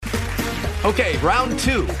Okay, round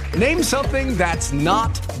two. Name something that's not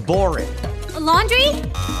boring. A laundry?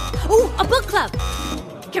 Ooh, a book club.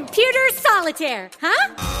 Computer solitaire,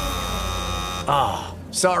 huh? Ah,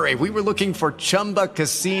 oh, sorry, we were looking for Chumba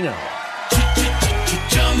Casino.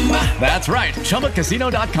 That's right,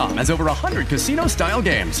 ChumbaCasino.com has over 100 casino-style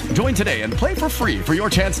games. Join today and play for free for your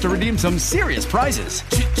chance to redeem some serious prizes.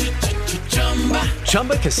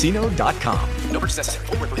 ChumbaCasino.com. No purchase necessary.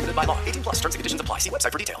 Void where prohibited by law. 18 plus. Terms and conditions apply. See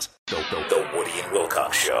website for details. The Woody and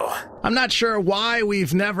Wilcox Show. I'm not sure why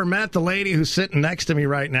we've never met the lady who's sitting next to me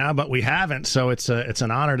right now, but we haven't. So it's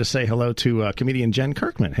an honor to say hello to comedian Jen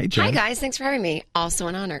Kirkman. Hey, Jen. Hi, guys. Thanks for having me. Also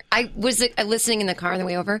an honor. I was listening in the car on the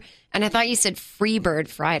way over, and I thought you said Freebird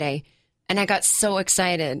Friday, and I got so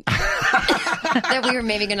excited that we were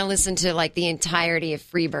maybe going to listen to like the entirety of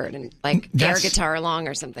Freebird and like air guitar along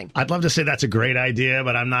or something. I'd love to say that's a great idea,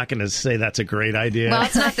 but I'm not going to say that's a great idea. Well,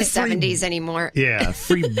 it's not the 70s anymore. Yeah,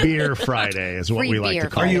 Free Beer Friday is what we like to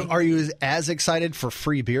call it. Are you as excited for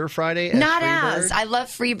Free Beer Friday as Not Freebird? as. I love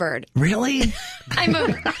Freebird. Really?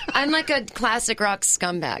 I'm like a classic rock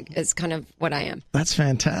scumbag is kind of what I am. That's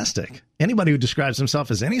fantastic. Anybody who describes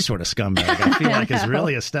himself as any sort of scumbag, I feel like is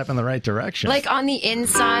really a step in the right direction. Like on the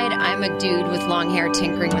inside, I'm a dude with long hair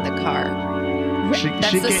tinkering with a car.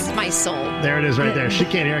 That's my soul. There it is right there. She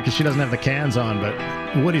can't hear it because she doesn't have the cans on, but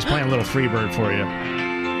Woody's playing a little Freebird for you.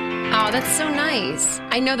 Oh, that's so nice.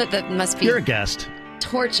 I know that must be... You're a guest.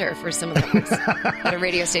 Torture for someone that works at a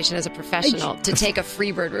radio station as a professional to take a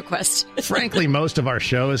Freebird request. Frankly, most of our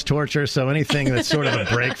show is torture, so anything that's sort of a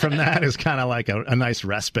break from that is kind of like a nice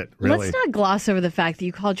respite, really. Let's not gloss over the fact that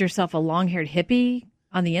you called yourself a long-haired hippie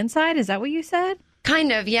on the inside. Is that what you said?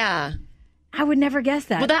 Kind of, yeah. I would never guess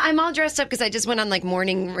that. Well, I'm all dressed up because I just went on like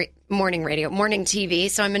morning radio, morning TV,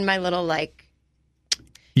 so I'm in my little like...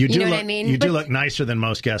 You know what I mean? You do look nicer than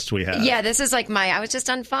most guests we have. Yeah, this is like I was just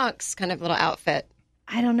on Fox kind of little outfit.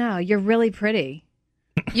 I don't know. You're really pretty.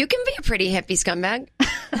 You can be a pretty hippie scumbag.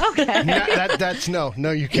 Okay.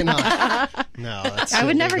 No, you cannot. No, that's I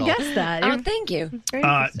would never illegal. guess that. Oh, thank you.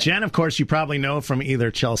 Jen, of course, you probably know from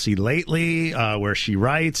either Chelsea Lately, where she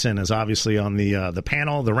writes and is obviously on the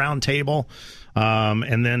panel, the round table,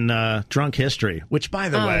 and then Drunk History, which, by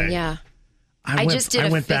the way, yeah. I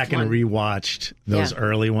went back and rewatched those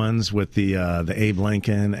early ones with the Abe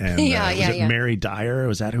Lincoln and was it Mary Dyer?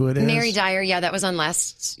 Was that who it is? Mary Dyer, yeah, that was on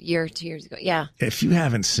last year, 2 years ago. Yeah. If you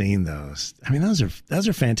haven't seen those, I mean, those are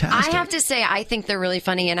fantastic. I have to say, I think they're really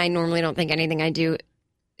funny, and I normally don't think anything I do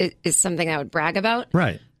is something I would brag about.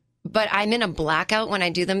 Right. But I'm in a blackout when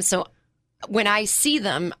I do them, so when I see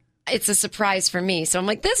them, it's a surprise for me. So I'm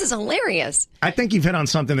like, this is hilarious. I think you've hit on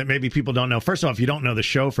something that maybe people don't know. First of all, if you don't know the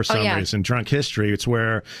show for some reason, Drunk History, it's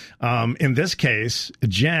where, in this case,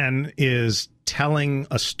 Jen is telling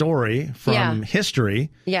a story from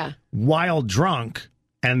history while drunk,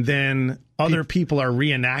 and then other people are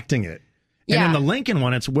reenacting it. And in the Lincoln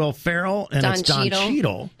one, it's Will Ferrell and it's Don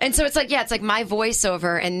Cheadle. And so it's like, it's like my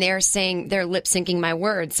voiceover, and they're lip syncing my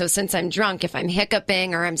words. So since I'm drunk, if I'm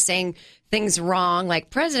hiccuping or I'm saying things wrong, like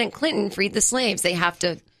President Clinton freed the slaves, they have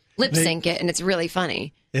to lip sync it, and it's really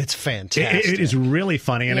funny. It's fantastic. It is really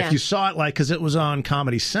funny. And if you saw it, because it was on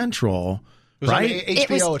Comedy Central, it was on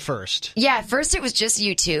HBO at first. Yeah, at first it was just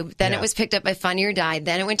YouTube. Then it was picked up by Funny or Die.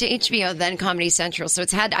 Then it went to HBO, then Comedy Central. So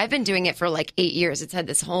I've been doing it for like 8 years. It's had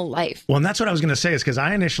this whole life. Well, and that's what I was going to say, is because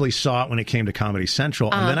I initially saw it when it came to Comedy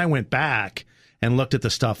Central, and then I went back and looked at the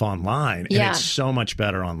stuff online, and it's so much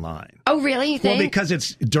better online. Oh, really? You think? Well, because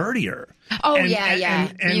it's dirtier. Oh,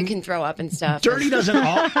 and you can throw up and stuff. Dirty doesn't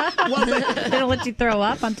all... They don't let you throw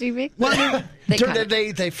up on TV? Well,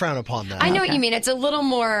 they frown upon that. I know what you mean. It's a little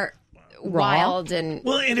more wild and...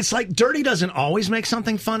 Well, and it's like dirty doesn't always make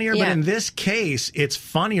something funnier, but in this case, it's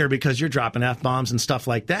funnier because you're dropping F-bombs and stuff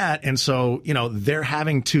like that. And so, they're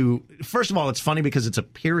having to... First of all, it's funny because it's a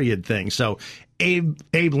period thing. So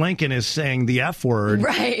Abe Lincoln is saying the F word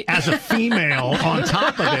as a female on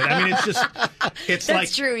top of it. I mean, it's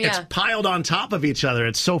like true, it's piled on top of each other.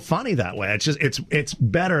 It's so funny that way. It's just it's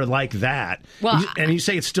better like that. Well, and you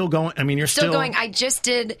say it's still going. I mean, you're still going. I just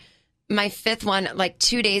did my 5th one like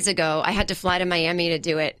 2 days ago. I had to fly to Miami to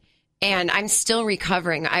do it. And I'm still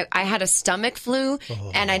recovering. I had a stomach flu,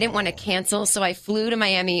 and I didn't want to cancel, so I flew to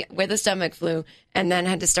Miami with a stomach flu, and then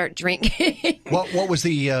had to start drinking. What was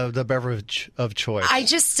the beverage of choice? I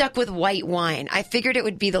just stuck with white wine. I figured it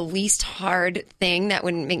would be the least hard thing that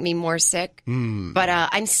wouldn't make me more sick. But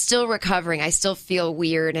I'm still recovering. I still feel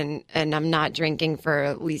weird, and I'm not drinking for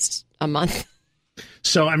at least a month.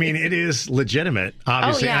 So, I mean, it is legitimate,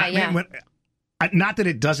 obviously. Oh, yeah. Not that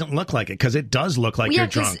it doesn't look like it, because it does look like you're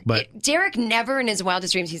drunk. But Derek never in his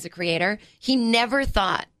wildest dreams, he's a creator, he never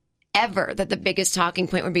thought ever that the biggest talking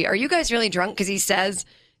point would be, are you guys really drunk? Because he says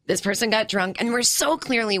this person got drunk and we're so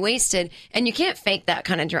clearly wasted, and you can't fake that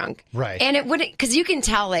kind of drunk. Right. And it wouldn't, because you can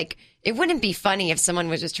tell, like, it wouldn't be funny if someone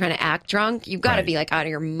was just trying to act drunk. You've got to be like out of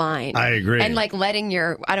your mind. I agree. And like letting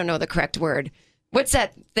your, I don't know the correct word. What's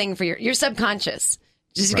that thing for your subconscious?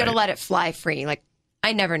 Just got to let it fly free. Like,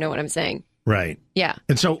 I never know what I'm saying. Right. Yeah.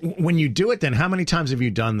 And so when you do it, then how many times have you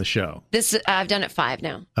done the show? I've done it 5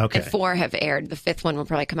 now. Okay. And 4 have aired. The 5th one will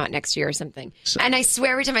probably come out next year or something. And I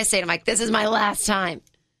swear every time I say it, I'm like, this is my last time.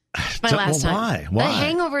 It's my last time. Why? The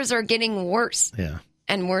hangovers are getting worse. Yeah.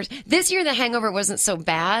 And worse. This year the hangover wasn't so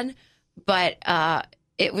bad, but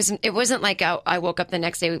it wasn't like I woke up the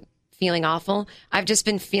next day feeling awful. I've just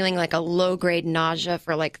been feeling like a low-grade nausea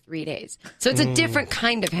for like 3 days. So it's a different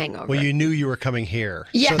kind of hangover. Well, you knew you were coming here.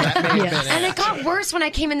 Yeah. So that may have been And it got worse when I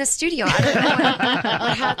came in the studio. I don't know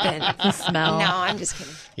what happened. The smell. No, I'm just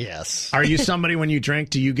kidding. Yes. Are you somebody, when you drink,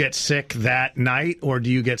 do you get sick that night or do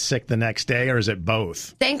you get sick the next day, or is it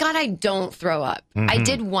both? Thank God I don't throw up. I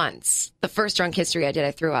did once. The first drunk history I did, I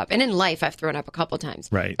threw up. And in life, I've thrown up a couple times.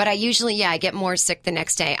 Right. But I usually, I get more sick the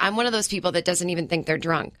next day. I'm one of those people that doesn't even think they're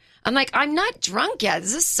drunk. I'm like, I'm not drunk yet.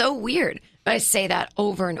 This is so weird. But I say that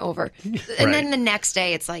over and over. And then the next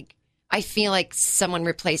day, it's like, I feel like someone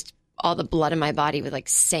replaced all the blood in my body with like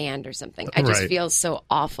sand or something. I just feel so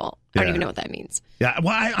awful. I don't even know what that means. Yeah,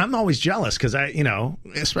 well, I'm always jealous because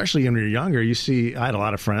especially when you're younger, you see, I had a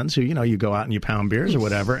lot of friends who, you go out and you pound beers or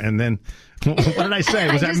whatever, and then, what did I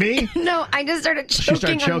say? Was that me? No, I just started choking. She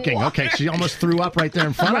started choking. Okay, she almost threw up right there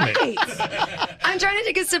in front of me. I'm trying to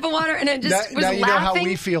take a sip of water, and it just was now laughing. You know how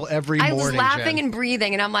we feel every morning, I was laughing Jen. and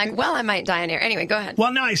breathing, and I'm like, well, I might die in here. Anyway, go ahead.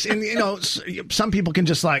 Well, nice. And, some people can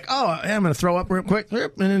just like, oh, I'm going to throw up real quick,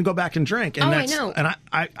 and then go back and drink. And I know. And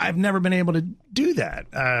I've never been able to do that.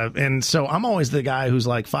 And so I'm always the guy who's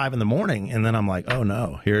like 5 a.m, and then I'm like, oh,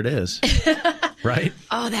 no, here it is. Right?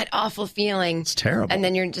 Oh, that awful feeling. It's terrible. And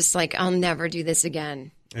then you're just like, I'll never do this again.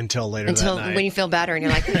 Until later that night. When you feel better and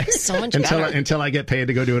you're like, so much better. Until I get paid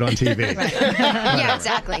to go do it on TV. Yeah,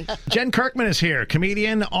 exactly. Jen Kirkman is here.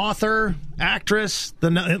 Comedian, author, actress.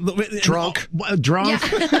 Drunk. Drunk.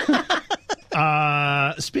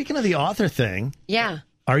 Speaking of the author thing. Yeah.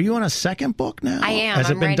 Are you on a second book now? I am. Has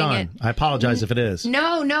it I'm been writing done? it. I apologize if it is.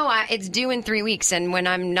 No, it's due in 3 weeks. And when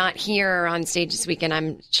I'm not here on stage this weekend,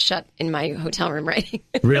 I'm shut in my hotel room writing.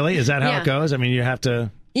 Really? Is that how Yeah. it goes? I mean, you have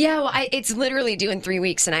to... Yeah, well, it's literally due in 3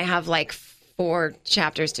 weeks, and I have like 4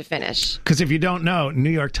 chapters to finish. Because if you don't know,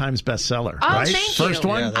 New York Times bestseller, Oh, right? thank you. First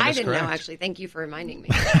one? Yeah, that I is didn't correct. know, actually. Thank you for reminding me.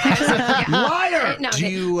 Liar! No, Do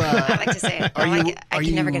you, I like to say it. I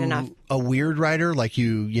can never get enough. A weird writer, like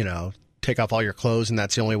you take off all your clothes and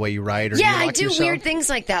that's the only way you write? Or Yeah, do you I lock do yourself? weird things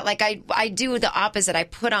like that. Like I do the opposite. I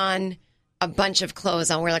put on a bunch of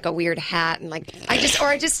clothes. I'll wear like a weird hat and like I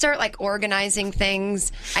just start like organizing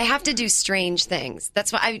things. I have to do strange things.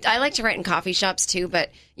 That's why I like to write in coffee shops too.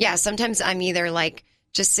 But yeah, sometimes I'm either like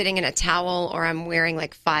just sitting in a towel or I'm wearing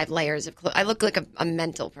like 5 layers of clothes. I look like a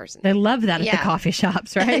mental person. They love that at Yeah. the coffee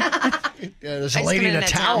shops, right? Yeah, there's a I just lady come in a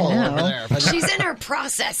towel I know. over there. She's in her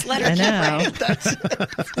process. Let her I keep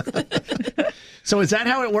know. writing. So is that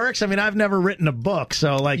how it works? I mean, I've never written a book.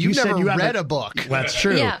 So like You've you said, never you have read a book. That's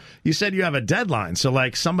true. Yeah. You said you have a deadline. So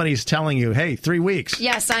like somebody's telling you, hey, 3 weeks.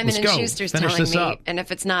 Yeah, Simon Let's and go. Schuster's Finish telling this me, up. and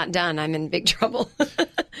if it's not done, I'm in big trouble.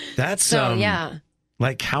 That's So yeah.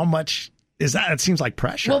 Like how much is that? It seems like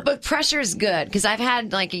pressure. Well, but pressure is good because I've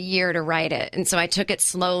had like a year to write it. And so I took it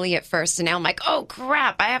slowly at first. And now I'm like, oh,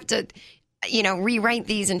 crap. I have to, rewrite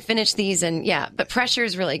these and finish these. And yeah, but pressure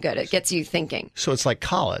is really good. It gets you thinking. So it's like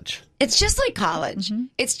college, It's just like college.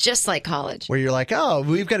 It's just like college. where you're like, oh,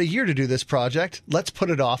 we've got a year to do this project. Let's put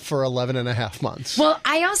it off for 11 and a half months. Well,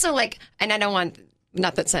 I also and I don't want,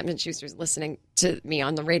 not that Simon Schuster's listening to me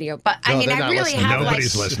on the radio, but I No, mean, they're I not really listening. have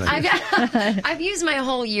Nobody's listening. I've used my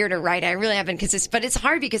whole year to write. I really haven't but it's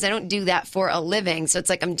hard because I don't do that for a living. So it's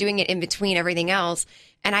like I'm doing it in between everything else.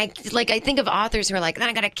 And I think of authors who are like,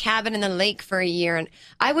 I got a cabin in the lake for a year, and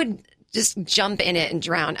I would just jump in it and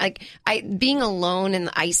drown. Like being alone and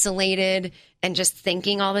isolated and just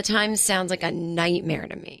thinking all the time sounds like a nightmare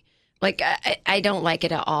to me. Like I don't like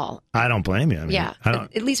it at all. I don't blame you. I mean, Yeah. I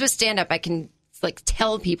don't. At least with stand up, I can like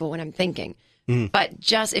tell people what I'm thinking. But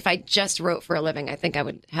if I just wrote for a living, I think I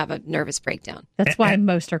would have a nervous breakdown. That's why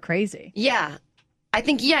most are crazy. Yeah. I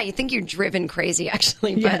think, you think you're driven crazy,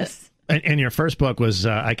 actually. But Yes. And your first book was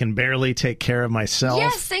I Can Barely Take Care of Myself.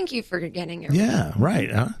 yes, thank you for getting it. Yeah, right.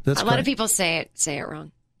 That's A lot of people say it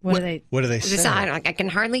wrong. What do they? What do they It's say? not, like, I can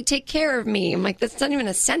hardly take care of me. I'm like, that's not even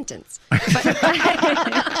a sentence. But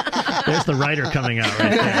There's the writer coming out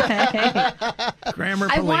right there. Grammar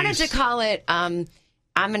police. I wanted to call it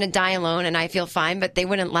I'm going to die alone and I feel fine, but they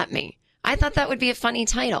wouldn't let me. I thought that would be a funny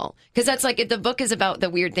title because that's like the book is about the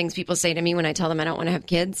weird things people say to me when I tell them I don't want to have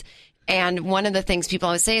kids. And one of the things people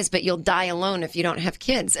always say is, but you'll die alone if you don't have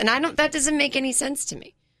kids. And that doesn't make any sense to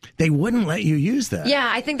me. They wouldn't let you use that. Yeah,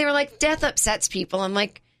 I think they were like, death upsets people. I'm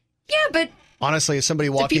like, yeah, but honestly, as somebody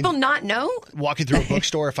do people not know? Walking through a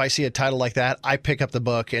bookstore, if I see a title like that, I pick up the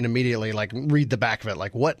book and immediately like read the back of it.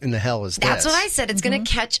 Like, what in the hell is this? That's what I said. It's going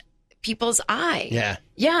to catch people's eye. Yeah.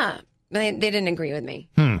 Yeah. They didn't agree with me.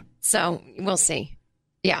 So we'll see.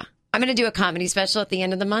 Yeah. I'm going to do a comedy special at the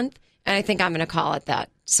end of the month, and I think I'm going to call it that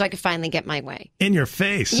so I can finally get my way. In your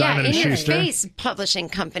face, Simon in & your Schuster. face, publishing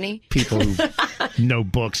company. People who know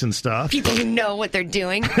books and stuff. People who know what they're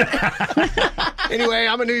doing. Anyway,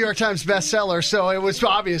 I'm a New York Times bestseller, so it was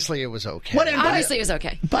obviously okay. Obviously, it was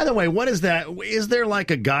okay. By the way, what is that? Is there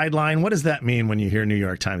like a guideline? What does that mean when you hear New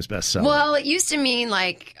York Times bestseller? Well, it used to mean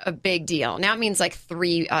like a big deal. Now it means like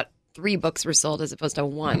three books were sold as opposed to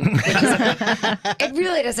one. It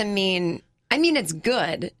really doesn't mean. I mean, it's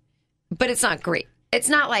good, but it's not great. It's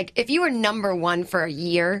not like if you were number one for a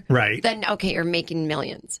year, right? Then okay, you're making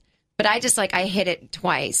millions. But I hit it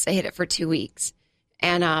twice. I hit it for 2 weeks,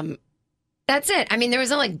 and that's it. I mean, there was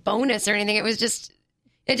no like bonus or anything.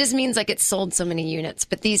 It just means like it sold so many units.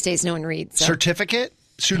 But these days, no one reads. So. Certificate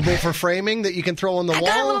suitable for framing that you can throw on the wall. I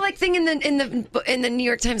got a little like thing in the New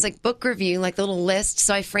York Times like book review, like the little list.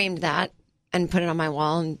 So I framed that and put it on my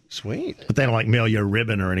wall. And sweet. But they don't like mail you a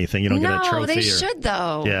ribbon or anything. You don't get a trophy. No, they should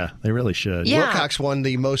though. Yeah, they really should. Yeah. Wilcox won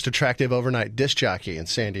the most attractive overnight disc jockey in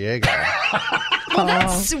San Diego. Well,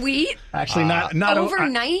 that's sweet. Actually, not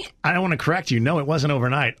overnight. I don't want to correct you. No, it wasn't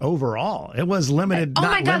overnight. Overall, it was limited. Oh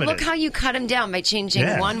not my God! limited. Look how you cut him down by changing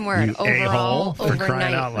one word. You Overall, a-hole, for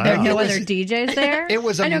crying out loud. There are no other DJs there? It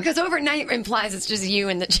was. I know, because overnight implies it's just you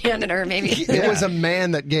and the janitor, maybe. It was a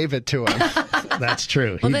man that gave it to him. That's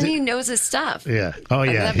true. Well, then he knows his stuff. Yeah. Oh,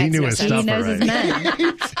 yeah. That He makes knew no his sense. stuff. He knows all right.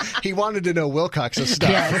 his men. He wanted to know Wilcox's stuff.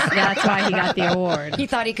 Yes, that's why he got the award. He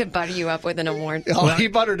thought he could butter you up with an award. Oh, he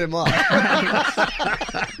buttered him up.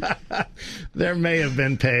 There may have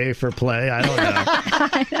been pay for play. I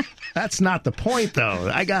don't know. That's not the point, though.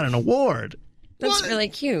 I got an award. That's really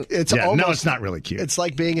cute. No, it's not really cute. It's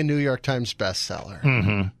like being a New York Times bestseller.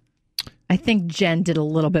 Mm-hmm. I think Jen did a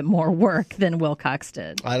little bit more work than Wilcox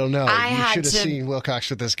did. I don't know. I You had should have to- seen Wilcox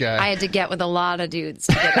with this guy. I had to get with a lot of dudes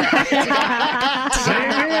to get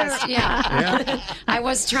that list. Yeah. I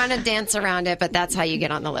was trying to dance around it, but that's how you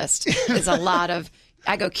get on the list. It's a lot of.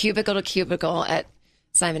 I go cubicle to cubicle at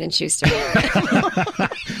Simon & Schuster. I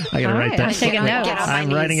got to write that. I'm taking notes. Get on my I'm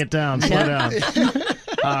knees. writing it down. Slow down.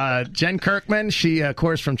 Jen Kirkman, she, of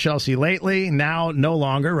course, from Chelsea lately. Now, no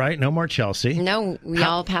longer, right? No more Chelsea. No, we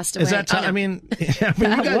all passed away. Is that? Oh, no. I mean,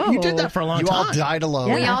 you did that for a long you time. all died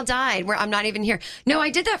alone. We all died. I'm not even here. No, I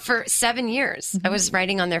did that for 7 years. I was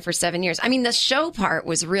writing on there for 7 years. I mean, the show part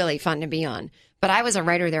was really fun to be on, but I was a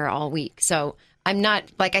writer there all week. So I'm not,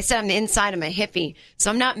 like I said, I'm the inside. I'm a hippie. So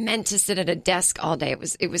I'm not meant to sit at a desk all day.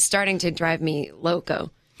 It was starting to drive me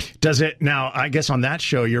loco. Does it now? I guess on that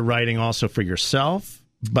show, you're writing also for yourself.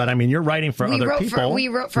 But I mean, you're writing for other people. We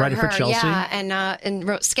wrote for writing her, for Chelsea. yeah, and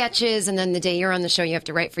wrote sketches. And then the day you're on the show, you have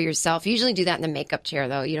to write for yourself. You usually do that in the makeup chair,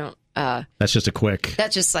 though. You don't. That's just a quick.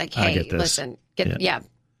 That's just like, I hey, get this. listen,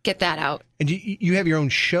 get that out. And you have your own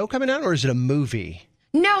show coming out, or is it a movie?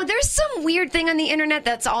 No, there's some weird thing on the internet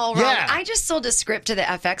that's all wrong. Yeah. I just sold a script to the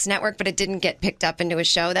FX network, but it didn't get picked up into a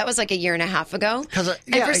show. That was like a year and a half ago.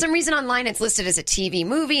 And for some reason online, it's listed as a TV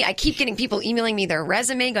movie. I keep getting people emailing me their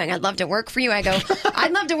resume going, I'd love to work for you. I go,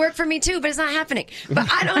 I'd love to work for me too, but it's not happening.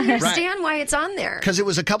 But I don't understand why it's on there. Because it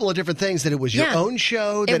was a couple of different things, that it was your own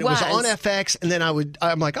show, that it was on FX, and then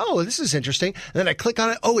I'm like, oh, this is interesting. And then I click on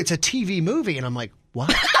it, oh, it's a TV movie, and I'm like,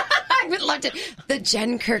 what? I would love to. The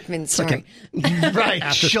Jen Kirkman story.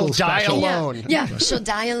 Right. She'll die special. alone. Yeah, She'll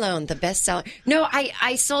Die Alone, the bestseller. No,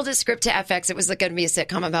 I sold a script to FX. It was going to be a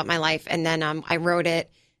sitcom about my life, and then I wrote it,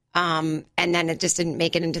 and then it just didn't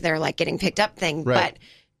make it into their like getting picked up thing. Right.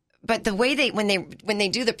 But the way when they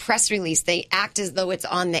do the press release, they act as though it's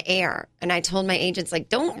on the air. And I told my agents, like,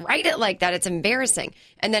 don't write it like that. It's embarrassing.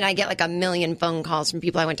 And then I get like a million phone calls from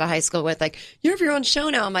people I went to high school with, like, you have your own show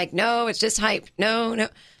now. I'm like, no, it's just hype. No.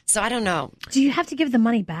 So I don't know. Do you have to give the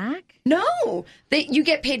money back? No, you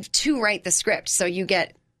get paid to write the script. So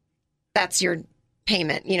that's your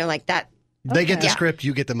payment, like that. They get the script,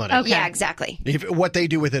 you get the money. Okay. Yeah, exactly. What they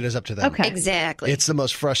do with it is up to them. Okay. Exactly. It's the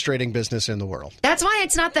most frustrating business in the world. That's why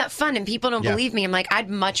it's not that fun, and people don't Yeah. believe me. I'm like, I'd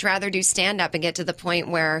much rather do stand up and get to the point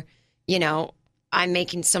where, I'm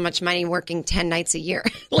making so much money working 10 nights a year.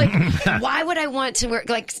 Like, why would I want to work?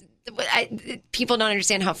 Like, people don't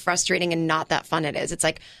understand how frustrating and not that fun it is. It's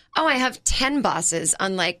like, oh, I have 10 bosses,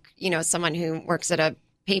 unlike, someone who works at a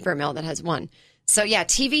paper mill that has one. So yeah,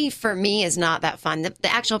 TV for me is not that fun. The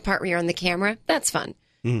actual part where you're on the camera, that's fun.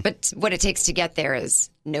 But what it takes to get there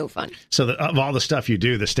is no fun. So of all the stuff you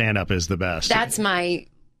do, the stand-up is the best. That's my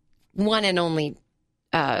one and only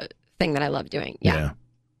thing that I love doing. Yeah.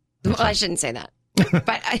 Well, I shouldn't say that.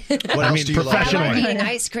 But what else do you professionally? I love eating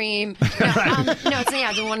ice cream. It's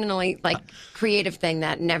the one and only creative thing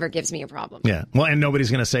that never gives me a problem. Yeah. Well, and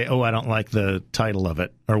nobody's going to say, "Oh, I don't like the title of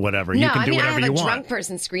it" or whatever. You can do whatever you want. I have a drunk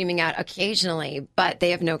person screaming out occasionally, but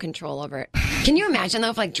they have no control over it. Can you imagine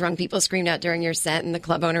though if drunk people screamed out during your set and the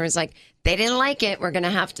club owner was like, "They didn't like it. We're going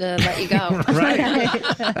to have to let you go." Right.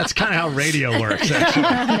 That's kind of how radio works. Actually.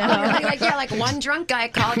 One drunk guy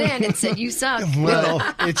called in and said, "You suck." Well,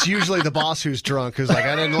 it's usually the boss who's drunk who's like,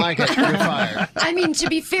 "I didn't like it. You're fired." I mean, to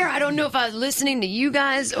be fair, I don't know if I was listening to you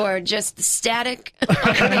guys or just the static on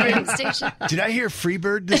the radio station. Did I hear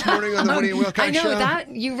Freebird this morning on the Woody and Wilcox show? I know that.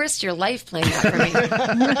 You risked your life playing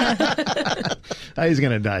that for me. He's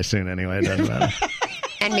going to die soon anyway. It doesn't matter.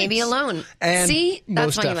 And maybe alone. And see,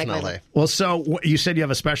 that's why you like my life. Well, so you said you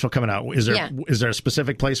have a special coming out. Is there a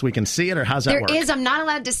specific place we can see it, or how's that work? There is. I'm not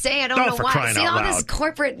allowed to say. I don't know why. See all this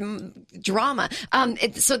corporate drama.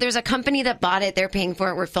 So there's a company that bought it. They're paying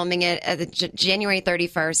for it. We're filming it January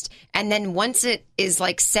 31st, and then once it is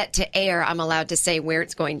set to air, I'm allowed to say where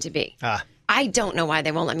it's going to be. I don't know why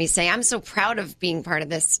they won't let me say. I'm so proud of being part of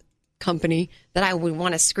this company that I would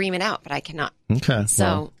want to scream it out, but I cannot. Okay.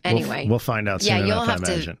 So anyway, we'll find out soon enough, I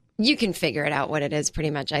imagine. You can figure it out what it is pretty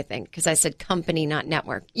much, I think, because I said company, not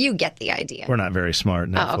network. You get the idea. We're not very smart,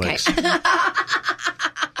 Netflix.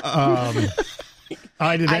 Oh, okay.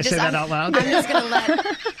 Did I say that out loud?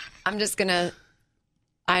 I'm just going to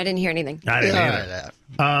I didn't hear anything. I didn't hear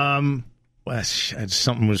that.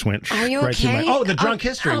 Something just went Are you right okay? through my... Oh, the drunk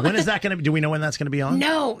history. When is that going to be? Do we know when that's going to be on?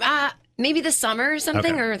 No. Maybe the summer or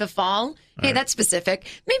something, or the fall. Hey, that's specific.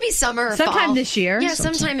 Maybe summer or sometime fall. This year. Yeah,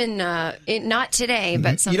 sometime in not today,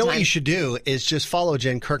 but sometime. You know what you should do is just follow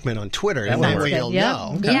Jen Kirkman on Twitter, and that way you'll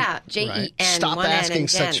know. Okay. Yeah, JEN. Stop asking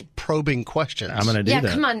such probing questions. I'm going to do that.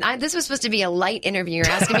 Yeah, come on. This was supposed to be a light interview. You're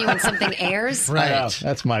asking me when something airs. Right.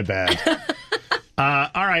 That's my bad.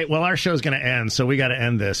 All right. Well, our show's going to end, so we got to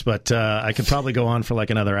end this. But I could probably go on for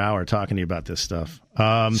another hour talking to you about this stuff.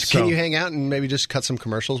 Can you hang out and maybe just cut some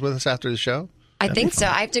commercials with us after the show? I think so.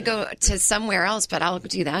 I have to go to somewhere else, but I'll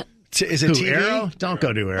do that. Is it TV? Arrow? Don't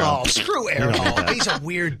go to Arrow. Oh, screw Arrow. He's a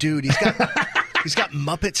weird dude. He's got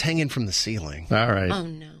Muppets hanging from the ceiling. All right. Oh,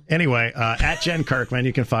 no. Anyway, at Jen Kirkman,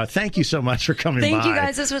 you can follow. Thank you so much for coming by. Thank you,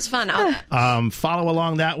 guys. This was fun. Follow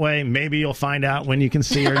along that way. Maybe you'll find out when you can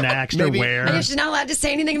see her next or where. I guess she's not allowed to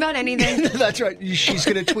say anything about anything. That's right. She's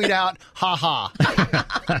going to tweet out, ha ha.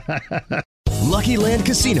 Lucky Land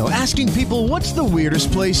Casino, asking people, what's the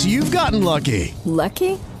weirdest place you've gotten lucky?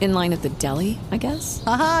 Lucky? In line at the deli, I guess?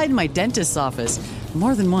 Aha, in my dentist's office.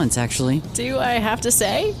 More than once, actually. Do I have to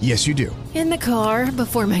say? Yes, you do. In the car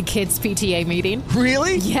before my kids' PTA meeting.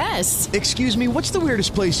 Really? Yes. Excuse me, what's the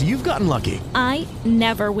weirdest place you've gotten lucky? I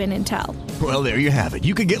never win and tell. Well, there you have it.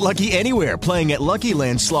 You can get lucky anywhere, playing at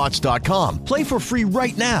LuckyLandSlots.com. Play for free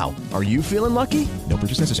right now. Are you feeling lucky? No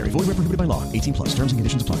purchase necessary. Void where prohibited by law. 18+. Terms and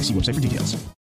conditions apply. See website for details.